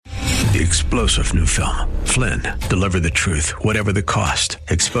The explosive new film, Flynn, deliver the truth, whatever the cost,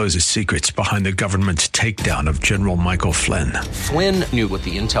 exposes secrets behind the government's takedown of General Michael Flynn. Flynn knew what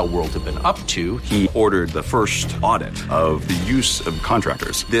the intel world had been up to. He ordered the first audit of the use of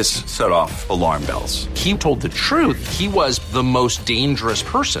contractors. This set off alarm bells. He told the truth. He was the most dangerous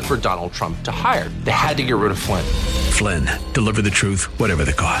person for Donald Trump to hire. They had to get rid of Flynn. Flynn, deliver the truth, whatever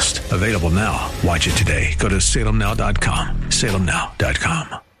the cost. Available now. Watch it today. Go to salemnow.com.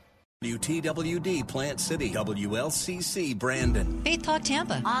 salemnow.com. WTWD Plant City, WLCC Brandon. Faith Talk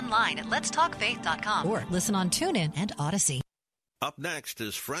Tampa. Online at letstalkfaith.com or listen on TuneIn and Odyssey. Up next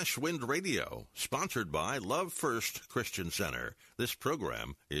is Fresh Wind Radio, sponsored by Love First Christian Center. This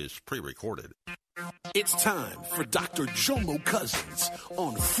program is pre-recorded. It's time for Dr. Jomo Cousins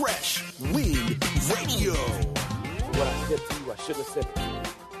on Fresh Wind Radio. What I said to you, I shouldn't have said it.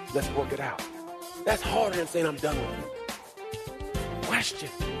 Let's work it out. That's harder than saying I'm done with you. Question.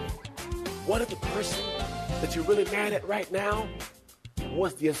 What if the person that you're really mad at right now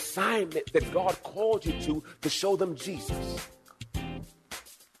was the assignment that God called you to show them Jesus?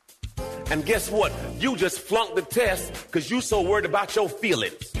 And guess what? You just flunked the test because you're so worried about your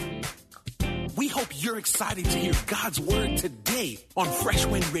feelings. We hope you're excited to hear God's word today on Fresh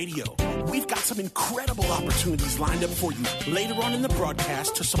Wind Radio. We've got some incredible opportunities lined up for you later on in the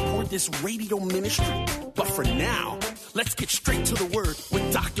broadcast to support this radio ministry. But for now, let's get straight to the word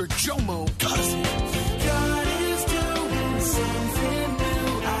with Dr. Jomo Cousins. God is doing something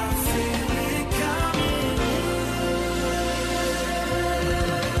new. I feel it coming.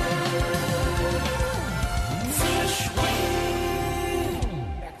 Fresh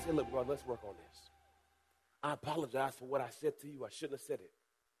Wind. I said, look, bro, let's work on this. I apologize for what I said to you. I shouldn't have said it.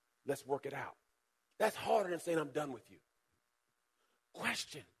 Let's work it out. That's harder than saying I'm done with you.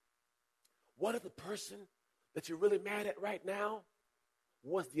 Question. What if the person that you're really mad at right now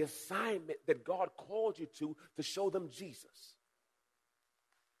was the assignment that God called you to show them Jesus?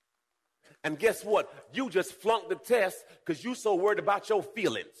 And guess what? You just flunked the test because you're so worried about your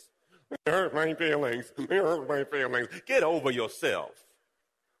feelings. It hurt my feelings. It hurt my feelings. Get over yourself.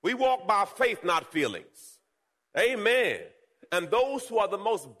 We walk by faith, not feelings. Amen. And those who are the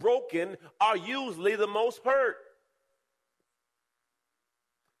most broken are usually the most hurt.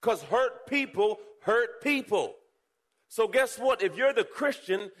 Because hurt people hurt people. So guess what? If you're the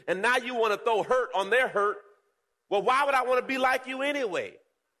Christian and now you want to throw hurt on their hurt, well, why would I want to be like you anyway?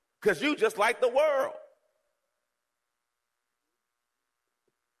 Because you just like the world.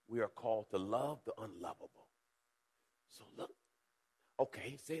 We are called to love the unlovable. So look,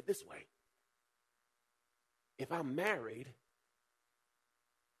 okay, say it this way. If I'm married,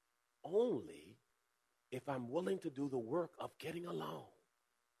 only if I'm willing to do the work of getting along.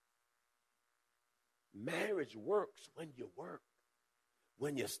 Marriage works when you work.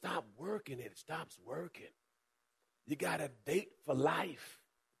 When you stop working, it stops working. You got to date for life.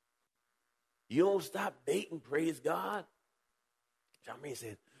 You don't stop dating, praise God. Jermaine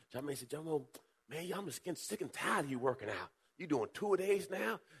said, Jomo, man, I'm just getting sick and tired of you working out. You doing 2 days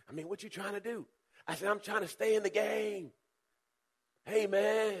now? I mean, what you trying to do? I said, I'm trying to stay in the game. Hey,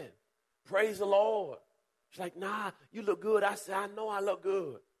 man, praise the Lord. She's like, nah, you look good. I said, I know I look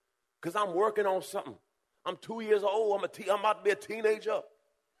good because I'm working on something. I'm 2 years old. I'm about to be a teenager.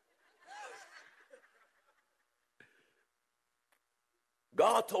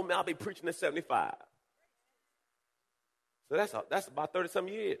 God told me I'll be preaching at 75. So that's about 30-some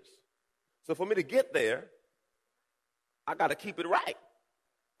years. So for me to get there, I got to keep it right.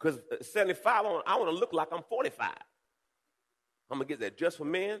 Because at 75, I want to look like I'm 45. I'm going to get that just for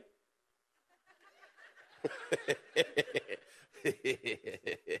men.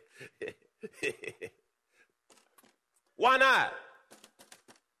 Why not?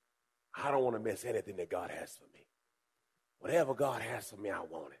 I don't want to miss anything that God has for me. Whatever God has for me, I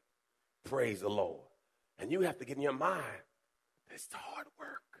want it. Praise the Lord. And you have to get in your mind that it's hard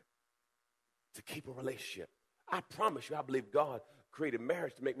work to keep a relationship. I promise you, I believe God created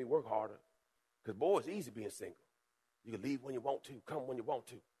marriage to make me work harder. Because, boy, it's easy being single. You can leave when you want to, come when you want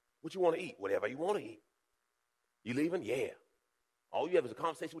to. What you want to eat? Whatever you want to eat. You leaving? Yeah. All you have is a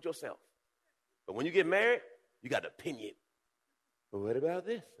conversation with yourself. But when you get married, you got an opinion. Well, what about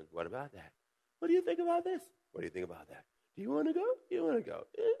this? And what about that? What do you think about this? What do you think about that? Do you want to go? Do you want to go?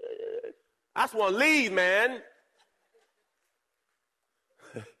 I just want to leave, man.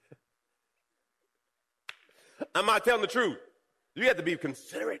 Am I telling the truth? You have to be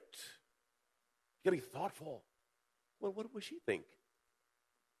considerate. You got to be thoughtful. Well, what would she think?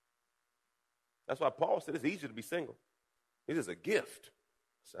 That's why Paul said it's easier to be single. It is a gift.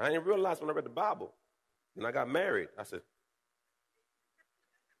 So I didn't realize when I read the Bible. And I got married. I said,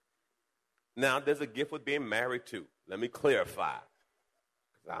 Now, there's a gift with being married, too. Let me clarify.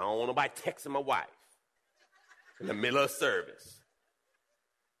 Because I don't want nobody texting my wife in the middle of service.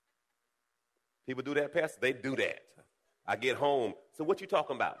 People do that, Pastor? They do that. I get home. So what you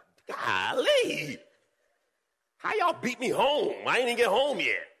talking about? Golly. How y'all beat me home? I ain't even get home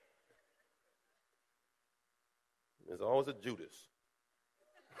yet. There's always a Judas.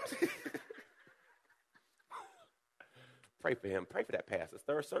 Pray for him. Pray for that pastor.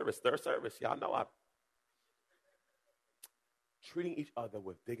 Third service. Y'all know I'm treating each other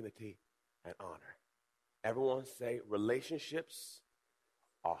with dignity and honor. Everyone say relationships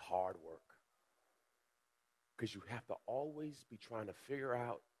are hard work. Because you have to always be trying to figure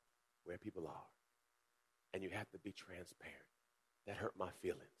out where people are. And you have to be transparent. That hurt my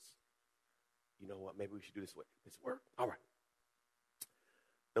feelings. You know what? Maybe we should do this way. This work? All right.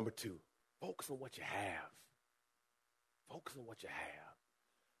 Number 2, focus on what you have. Focus on what you have.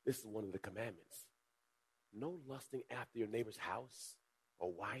 This is one of the commandments. No lusting after your neighbor's house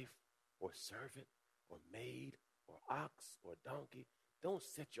or wife or servant or maid or ox or donkey. Don't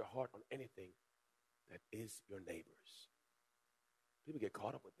set your heart on anything that is your neighbor's. People get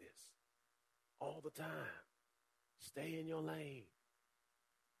caught up with this all the time. Stay in your lane.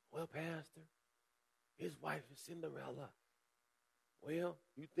 Well, Pastor, his wife is Cinderella. Well,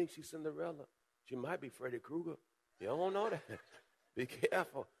 you think she's Cinderella. She might be Freddy Krueger. You don't know that. Be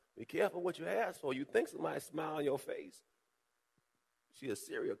careful. Be careful what you ask for. You think somebody smile on your face. She's a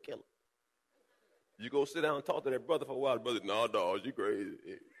serial killer. You go sit down and talk to that brother for a while. Brother, no, dog, you crazy.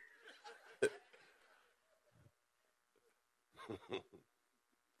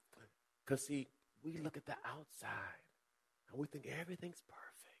 Because, see, we look at the outside and we think everything's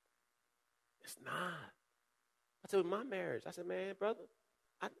perfect. It's not. I said, with my marriage, I said, man, brother,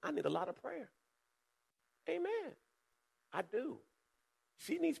 I need a lot of prayer. Amen. I do.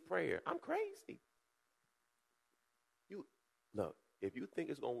 She needs prayer. I'm crazy. You look, if you think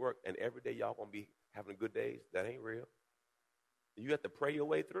it's going to work and every day y'all going to be having good days, that ain't real. You have to pray your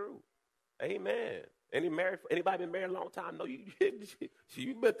way through. Amen. Anybody been married a long time? No, you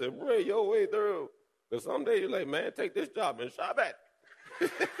better pray your way through. Because someday you're like, man, take this job and shop at.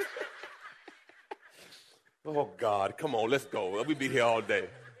 Oh, God, come on, let's go. We'll be here all day.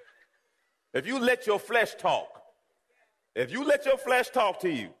 If you let your flesh talk, to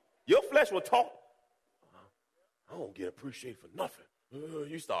you, your flesh will talk. I don't get appreciated for nothing.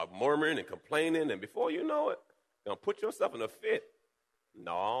 You start murmuring and complaining, and before you know it, you're going to put yourself in a fit.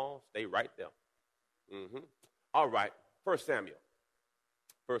 No, stay right there. All right, 1 Samuel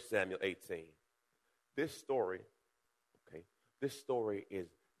 18. This story is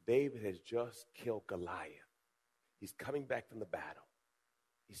David has just killed Goliath. He's coming back from the battle.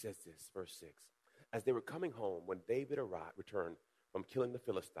 He says this, verse 6. As they were coming home, when David returned from killing the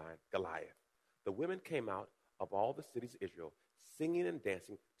Philistine, Goliath, the women came out of all the cities of Israel, singing and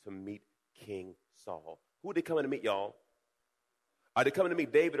dancing to meet King Saul. Who are they coming to meet, y'all? Are they coming to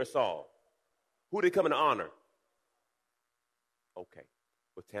meet David or Saul? Who are they coming to honor? Okay.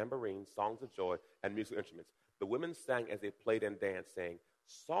 With tambourines, songs of joy, and musical instruments. The women sang as they played and danced, saying,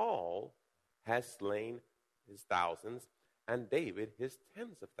 Saul has slain his thousands, and David his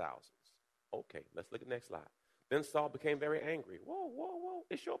tens of thousands. Okay, let's look at the next slide. Then Saul became very angry. Whoa,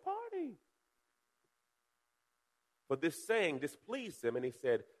 it's your party. But this saying displeased him, and he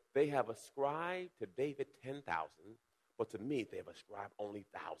said, they have ascribed to David 10,000, but to me they have ascribed only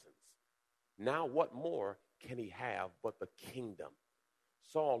thousands. Now what more can he have but the kingdom?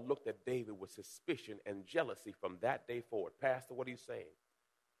 Saul looked at David with suspicion and jealousy from that day forward. Pastor, what are you saying?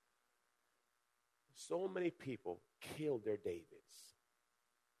 So many people kill their Davids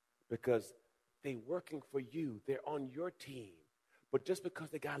because they're working for you. They're on your team. But just because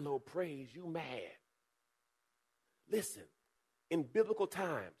they got a little praise, you mad. Listen, in biblical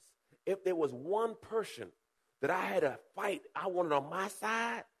times, if there was one person that I had a fight I wanted on my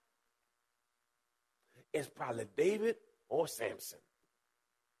side, it's probably David or Samson.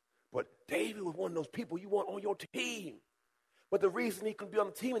 But David was one of those people you want on your team. But the reason he couldn't be on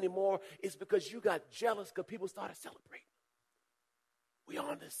the team anymore is because you got jealous because people started celebrating. We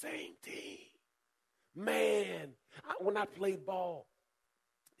on the same team. Man, when I played ball,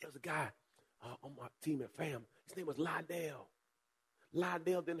 there was a guy on my team at FAM. His name was Lydell.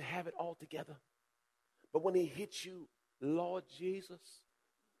 Lydell didn't have it all together. But when he hit you, Lord Jesus,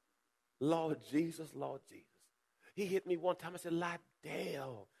 Lord Jesus, Lord Jesus. He hit me one time. I said,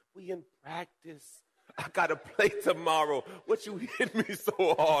 Lydell, we in practice. I got to play tomorrow. What you hit me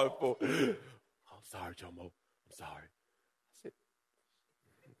so hard for? I'm sorry, Jomo. I'm sorry. I said,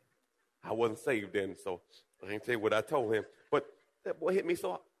 I wasn't saved then, so I ain't tell you what I told him. But that boy hit me so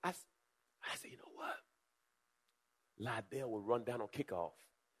hard. I Lydell would run down on kickoff.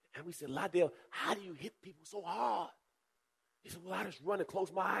 And we said, Lydell, how do you hit people so hard? He said, well, I just run and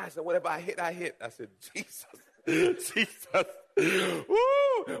close my eyes, and whatever I hit, I hit. I said, Jesus, Jesus.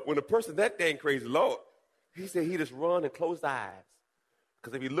 Woo! When a person that dang crazy, Lord, he said he just run and close his eyes.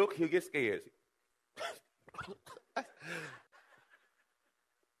 Because if he look, he'll get scared.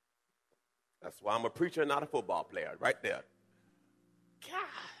 That's why I'm a preacher and not a football player, right there.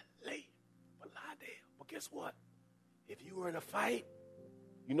 Golly, but Lydell. But guess what? If you were in a fight,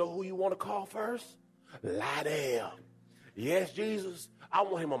 you know who you want to call first? Lydell. Yes, Jesus, I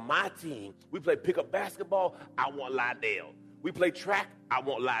want him on my team. We play pickup basketball, I want Lydell. We play track, I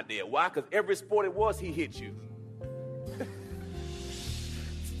want Lydell. Why? Because every sport it was, he hit you.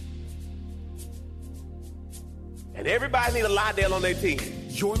 And everybody need a Lydell on their team.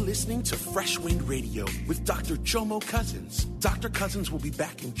 You're listening to Fresh Wind Radio with Dr. Jomo Cousins. Dr. Cousins will be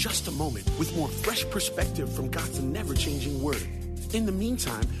back in just a moment with more fresh perspective from God's never-changing word. In the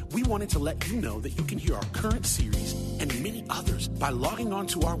meantime, we wanted to let you know that you can hear our current series and many others by logging on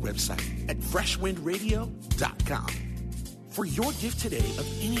to our website at freshwindradio.com. For your gift today of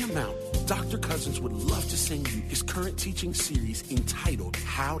any amount, Dr. Cousins would love to send you his current teaching series entitled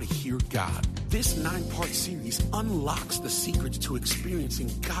How to Hear God. This 9-part series unlocks the secrets to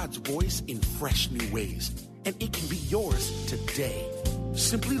experiencing God's voice in fresh new ways, and it can be yours today.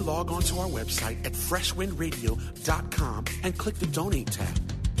 Simply log on to our website at freshwindradio.com and click the Donate tab.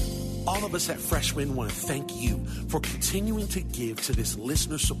 All of us at Freshwind want to thank you for continuing to give to this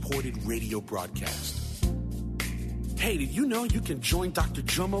listener-supported radio broadcast. Hey, did you know you can join Dr.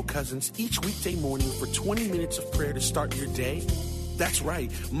 Jomo Cousins each weekday morning for 20 minutes of prayer to start your day? That's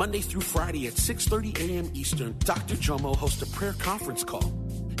right. Monday through Friday at 6:30 a.m. Eastern, Dr. Jomo hosts a prayer conference call.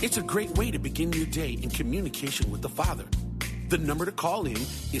 It's a great way to begin your day in communication with the Father. The number to call in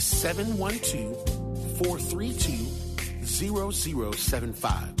is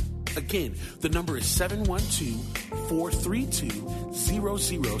 712-432-0075. Again, the number is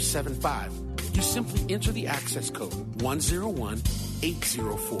 712-432-0075. You simply enter the access code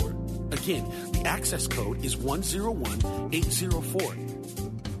 101804. Again, the access code is 101804.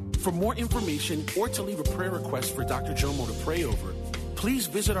 For more information or to leave a prayer request for Dr. Jomo to pray over, please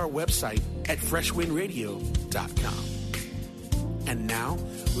visit our website at freshwindradio.com. And now,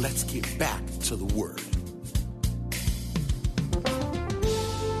 let's get back to the Word.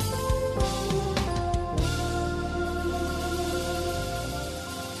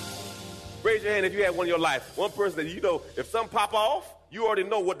 Raise your hand if you had one in your life. One person that you know, if something pop off, you already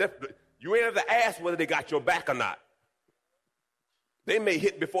know what that, you ain't have to ask whether they got your back or not. They may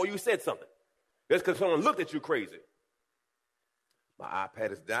hit before you said something. That's because someone looked at you crazy. My iPad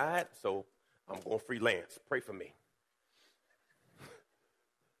has died, so I'm going freelance. Pray for me.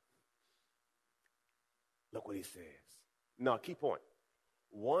 Look what he says. No, key point.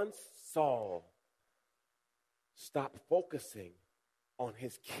 Once Saul stopped focusing on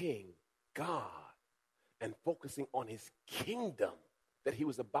his king, God, and focusing on his kingdom that he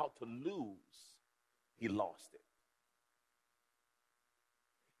was about to lose, he lost it.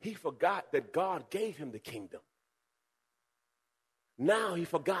 He forgot that God gave him the kingdom. Now he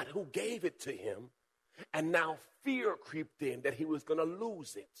forgot who gave it to him, and now fear creeped in that he was going to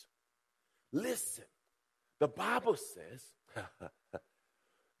lose it. Listen, the Bible says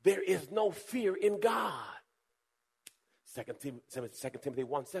there is no fear in God. 2 Timothy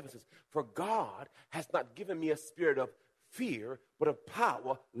 1:7 says, for God has not given me a spirit of fear, but of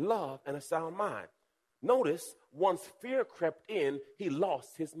power, love, and a sound mind. Notice, once fear crept in, he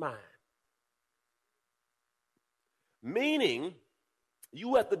lost his mind. Meaning,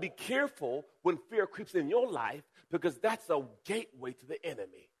 you have to be careful when fear creeps in your life, because that's a gateway to the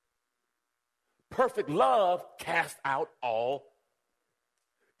enemy. Perfect love casts out all.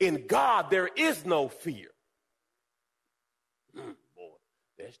 In God, there is no fear. Boy,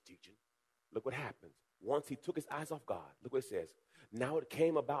 that's teaching. Look what happens. Once he took his eyes off God, look what it says. Now it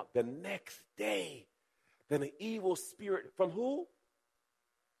came about the next day that an evil spirit from who?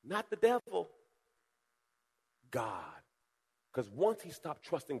 Not the devil. God. Because once he stopped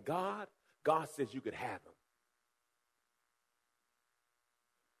trusting God, God says you could have him.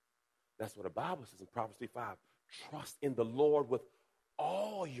 That's what the Bible says in Proverbs 3:5. Trust in the Lord with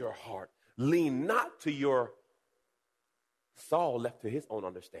all your heart. Lean not to your Saul left to his own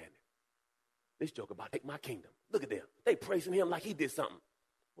understanding. This joke about take my kingdom. Look at them. They praising him like he did something.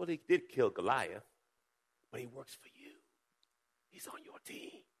 Well, he did kill Goliath, but he works for you. He's on your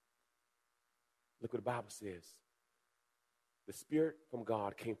team. Look what the Bible says. The spirit from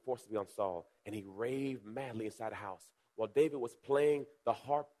God came forcibly on Saul, and he raved madly inside the house while David was playing the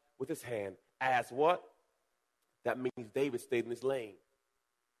harp with his hand as what? That means David stayed in his lane.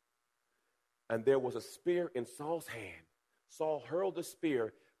 And there was a spear in Saul's hand. Saul hurled the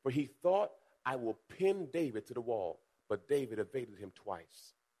spear, for he thought, I will pin David to the wall. But David evaded him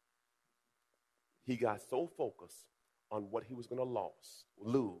twice. He got so focused on what he was going to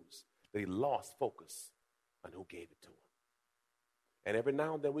lose, that he lost focus on who gave it to him. And every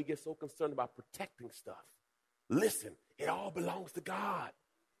now and then we get so concerned about protecting stuff. Listen, it all belongs to God.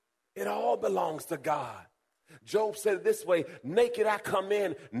 It all belongs to God. Job said it this way, naked I come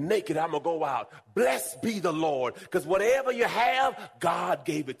in, naked I'm going to go out. Blessed be the Lord, because whatever you have, God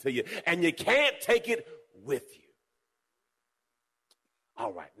gave it to you, and you can't take it with you.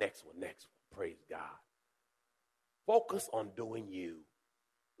 All right, next one. Praise God. Focus on doing you.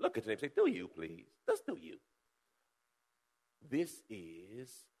 Look at your name and say, do you, please. Just do you. This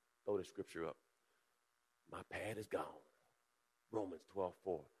is, throw the scripture up. My pad is gone. Romans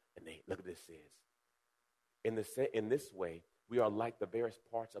 12:4. And look at this says. In this way, we are like the various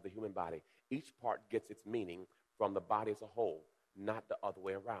parts of the human body. Each part gets its meaning from the body as a whole, not the other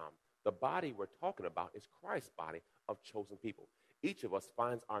way around. The body we're talking about is Christ's body of chosen people. Each of us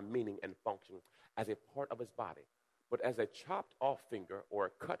finds our meaning and function as a part of his body. But as a chopped off finger or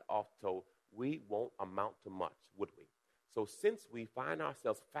a cut off toe, we won't amount to much, would we? So since we find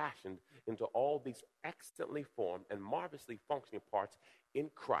ourselves fashioned into all these excellently formed and marvelously functioning parts in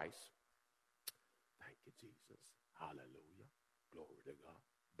Christ, thank you, Jesus. Hallelujah. Glory to God.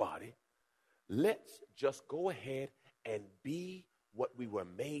 Body. Let's just go ahead and be what we were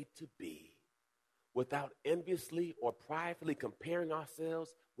made to be without enviously or pridefully comparing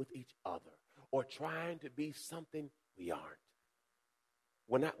ourselves with each other or trying to be something we aren't.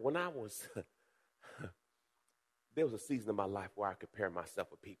 When I was, there was a season in my life where I compared myself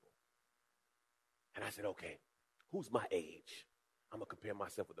with people. And I said, okay, who's my age? I'm going to compare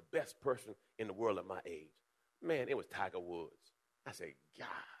myself with the best person in the world at my age. Man, it was Tiger Woods. I said,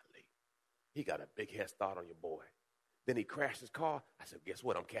 golly, he got a big head start on your boy. Then he crashed his car. I said, guess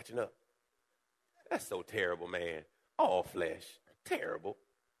what? I'm catching up. That's so terrible, man. All flesh. Terrible.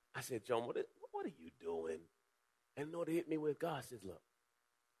 I said, John, what are you doing? And you know what it hit me with? God says, look,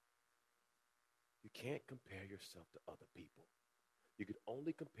 you can't compare yourself to other people. You can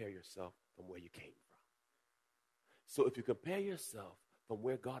only compare yourself from where you came from. So if you compare yourself from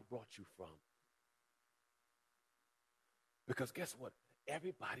where God brought you from, because guess what?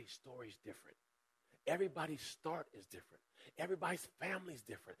 Everybody's story is different. Everybody's start is different. Everybody's family is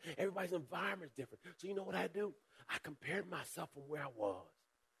different. Everybody's environment is different. So you know what I do? I compared myself from where I was.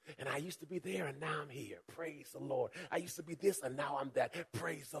 And I used to be there and now I'm here. Praise the Lord. I used to be this and now I'm that.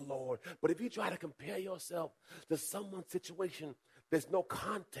 Praise the Lord. But if you try to compare yourself to someone's situation, there's no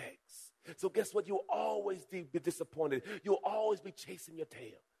context. So guess what? You'll always be disappointed. You'll always be chasing your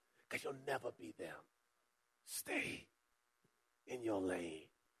tail because you'll never be them. Stay in your lane.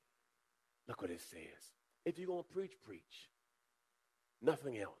 Look what it says. If you're going to preach, preach.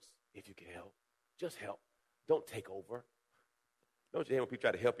 Nothing else. If you can help, just help. Don't take over. Don't you hear when people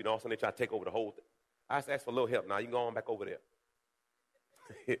try to help you and all of a sudden they try to take over the whole thing? I just ask for a little help. Now you can go on back over there.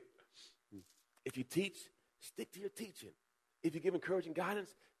 If you teach, stick to your teaching. If you give encouraging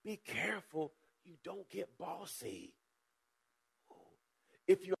guidance, be careful you don't get bossy.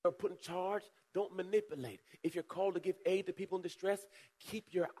 If you're put in charge, don't manipulate. If you're called to give aid to people in distress, keep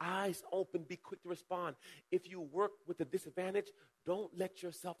your eyes open, be quick to respond. If you work with a disadvantage, don't let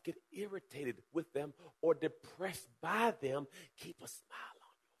yourself get irritated with them or depressed by them. Keep a smile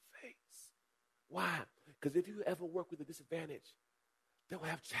on your face. Why? Because if you ever work with a disadvantage, they'll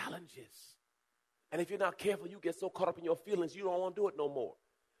have challenges. And if you're not careful, you get so caught up in your feelings, you don't want to do it no more.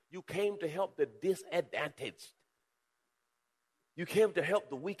 You came to help the disadvantaged. You came to help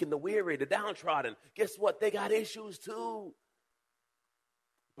the weak and the weary, the downtrodden. Guess what? They got issues too.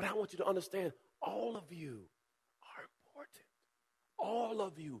 But I want you to understand, all of you are important. All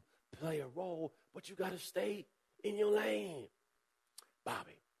of you play a role, but you got to stay in your lane.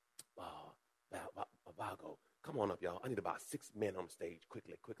 Bobby, Vago, come on up, y'all. I need about 6 men on stage.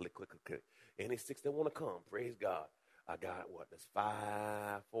 Quickly. Any 6 that want to come, praise God. I got what? That's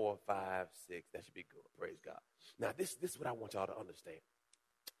 5, 4, 5, 6. That should be good. Praise God. Now, this is what I want y'all to understand.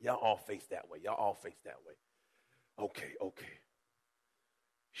 Y'all all face that way. Okay.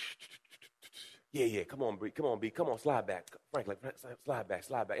 Yeah. Come on, B. Come on, slide back. Franklin, slide back.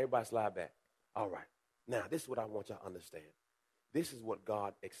 Everybody slide back. All right. Now, this is what I want y'all to understand. This is what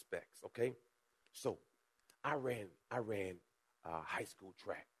God expects, okay? So, I ran high school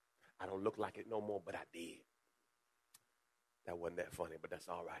track. I don't look like it no more, but I did. That wasn't that funny, but that's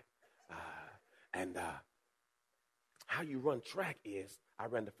all right. And how you run track is, I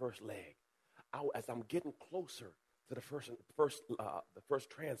ran the first leg. as I'm getting closer to the first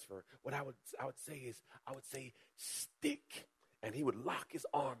transfer, what I would say stick, and he would lock his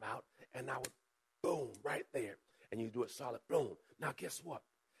arm out, and I would boom right there, and you do it solid, boom. Now guess what?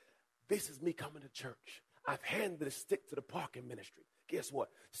 This is me coming to church. I've handed a stick to the parking ministry. Guess what?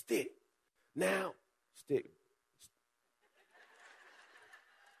 Stick. Now, stick.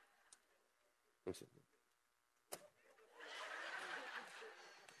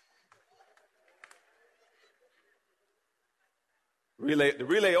 The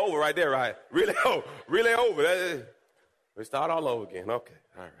relay over right there, right? Relay over. We start all over again. Okay,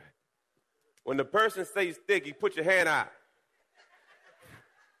 all right. When the person says stick, you put your hand out.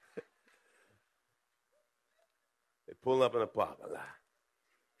 They pull up in the parking lot.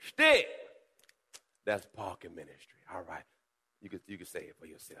 Stick. That's parking ministry. All right. You can say it for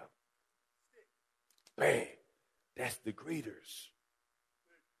yourself. Bang. That's the greeters.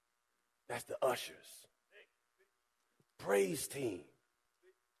 That's the ushers. Praise team.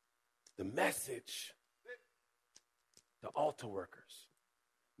 The message. The altar workers.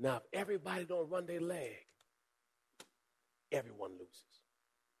 Now, if everybody don't run their leg, everyone loses.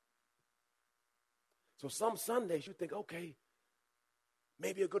 So some Sundays you think, okay,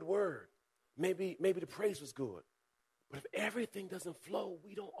 maybe a good word. Maybe the praise was good. But if everything doesn't flow,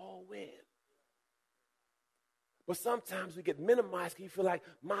 we don't all win. But sometimes we get minimized because you feel like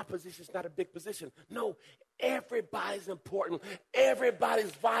my position is not a big position. No, everybody's important.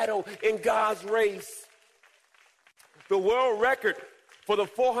 Everybody's vital in God's race. The world record for the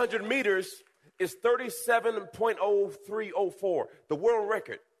 400 meters is 37.0304. The world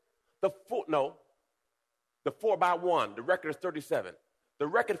record. The 4x1. The record is 37. The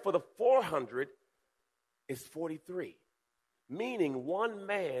record for the 400 is 43. Meaning one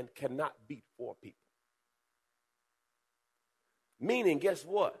man cannot beat four people. Meaning, guess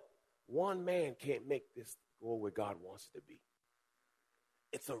what? One man can't make this go where God wants it to be.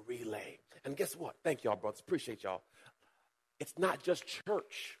 It's a relay. And guess what? Thank y'all, brothers. Appreciate y'all. It's not just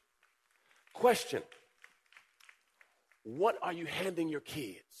church. Question. What are you handing your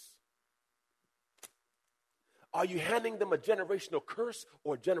kids? Are you handing them a generational curse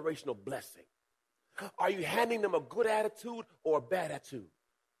or a generational blessing? Are you handing them a good attitude or a bad attitude?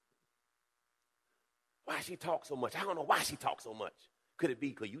 Why she talk so much? I don't know why she talks so much. Could it be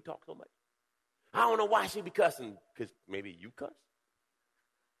because you talk so much? I don't know why she be cussing, because maybe you cuss.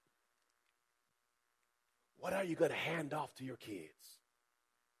 What are you going to hand off to your kids?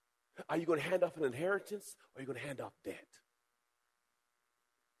 Are you going to hand off an inheritance or are you going to hand off debt?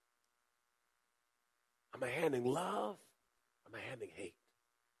 Am I handing love? Am I handing hate?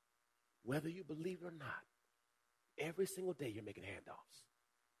 Whether you believe it or not, every single day you're making handoffs.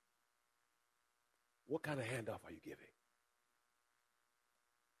 What kind of handoff are you giving?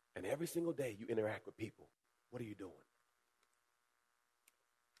 And every single day you interact with people. What are you doing?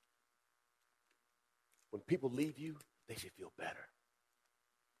 When people leave you, they should feel better.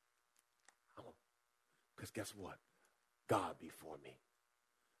 Because guess what? God before me.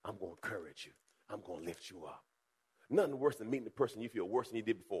 I'm going to encourage you. I'm going to lift you up. Nothing worse than meeting the person you feel worse than you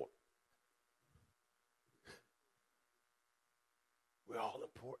did before. We're all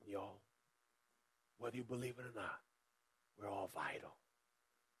important, y'all. Whether you believe it or not, we're all vital.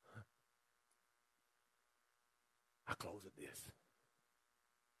 I close with this.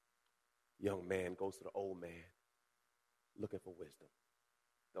 Young man goes to the old man looking for wisdom.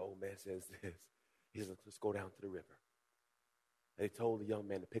 The old man says this. He says, let's go down to the river. And he told the young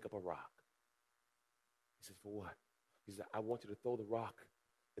man to pick up a rock. He says, for what? He says, I want you to throw the rock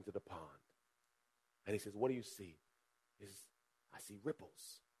into the pond. And he says, what do you see? He says, I see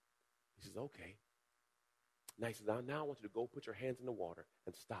ripples. He says, okay. Now he says, now I want you to go put your hands in the water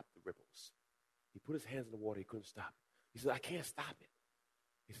and stop the ripples. He put his hands in the water. He couldn't stop it. He says, I can't stop it.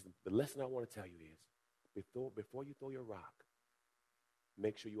 He says, the lesson I want to tell you is, before you throw your rock,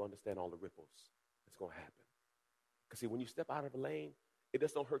 make sure you understand all the ripples that's going to happen. Because see, when you step out of a lane, it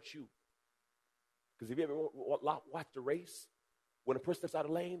just don't hurt you. Because if you ever watched a race, when a person steps out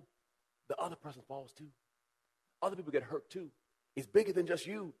of the lane, the other person falls too. Other people get hurt too. It's bigger than just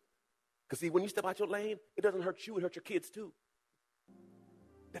you. Because see, when you step out your lane, it doesn't hurt you, it hurts your kids too.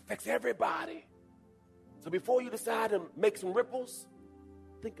 It affects everybody. So before you decide to make some ripples,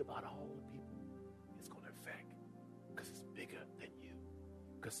 think about all the people it's going to affect. Because it's bigger than you.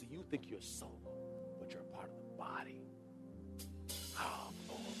 Because see, you think you're solo, but you're a part of the body. Oh,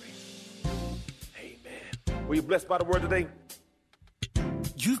 glory. Amen. Were you blessed by the word today?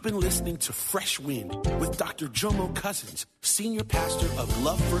 You've been listening to Fresh Wind with Dr. Jomo Cousins, Senior Pastor of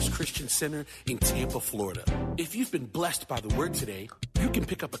Love First Christian Center in Tampa, Florida. If you've been blessed by the word today, You can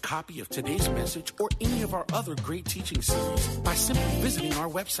pick up a copy of today's message or any of our other great teaching series by simply visiting our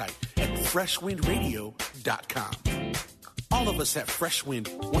website at freshwindradio.com. All of us at Fresh Wind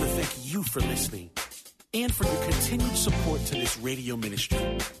want to thank you for listening and for your continued support to this radio ministry.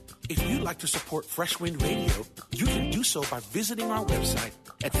 If you'd like to support Fresh Wind Radio, you can do so by visiting our website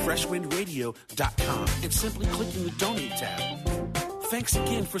at freshwindradio.com and simply clicking the Donate tab. Thanks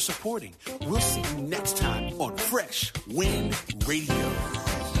again for supporting. We'll see you next time on Fresh Wind Radio.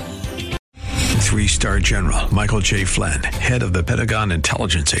 3-star General Michael J. Flynn, head of the Pentagon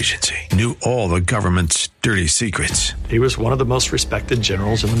Intelligence Agency, knew all the government's dirty secrets. He was one of the most respected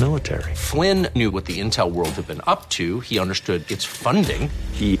generals in the military. Flynn knew what the intel world had been up to. He understood its funding.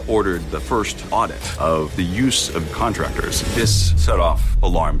 He ordered the first audit of the use of contractors. This set off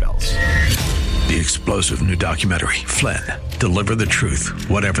alarm bells. The explosive new documentary, Flynn, Deliver the Truth,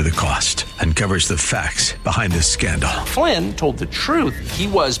 Whatever the Cost, uncovers the facts behind this scandal. Flynn told the truth. He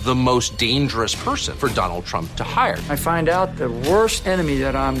was the most dangerous person for Donald Trump to hire. I find out the worst enemy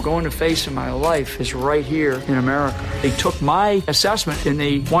that I'm going to face in my life is right here in America. They took my assessment and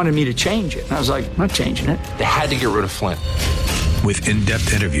they wanted me to change it. And I was like, I'm not changing it. They had to get rid of Flynn. With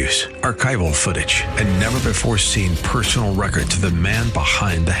in-depth interviews, archival footage, and never-before-seen personal records of the man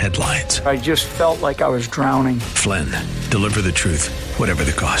behind the headlines. I just felt like I was drowning. Flynn, Deliver the Truth, Whatever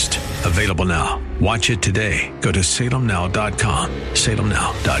the Cost. Available now. Watch it today. Go to salemnow.com.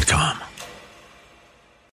 salemnow.com.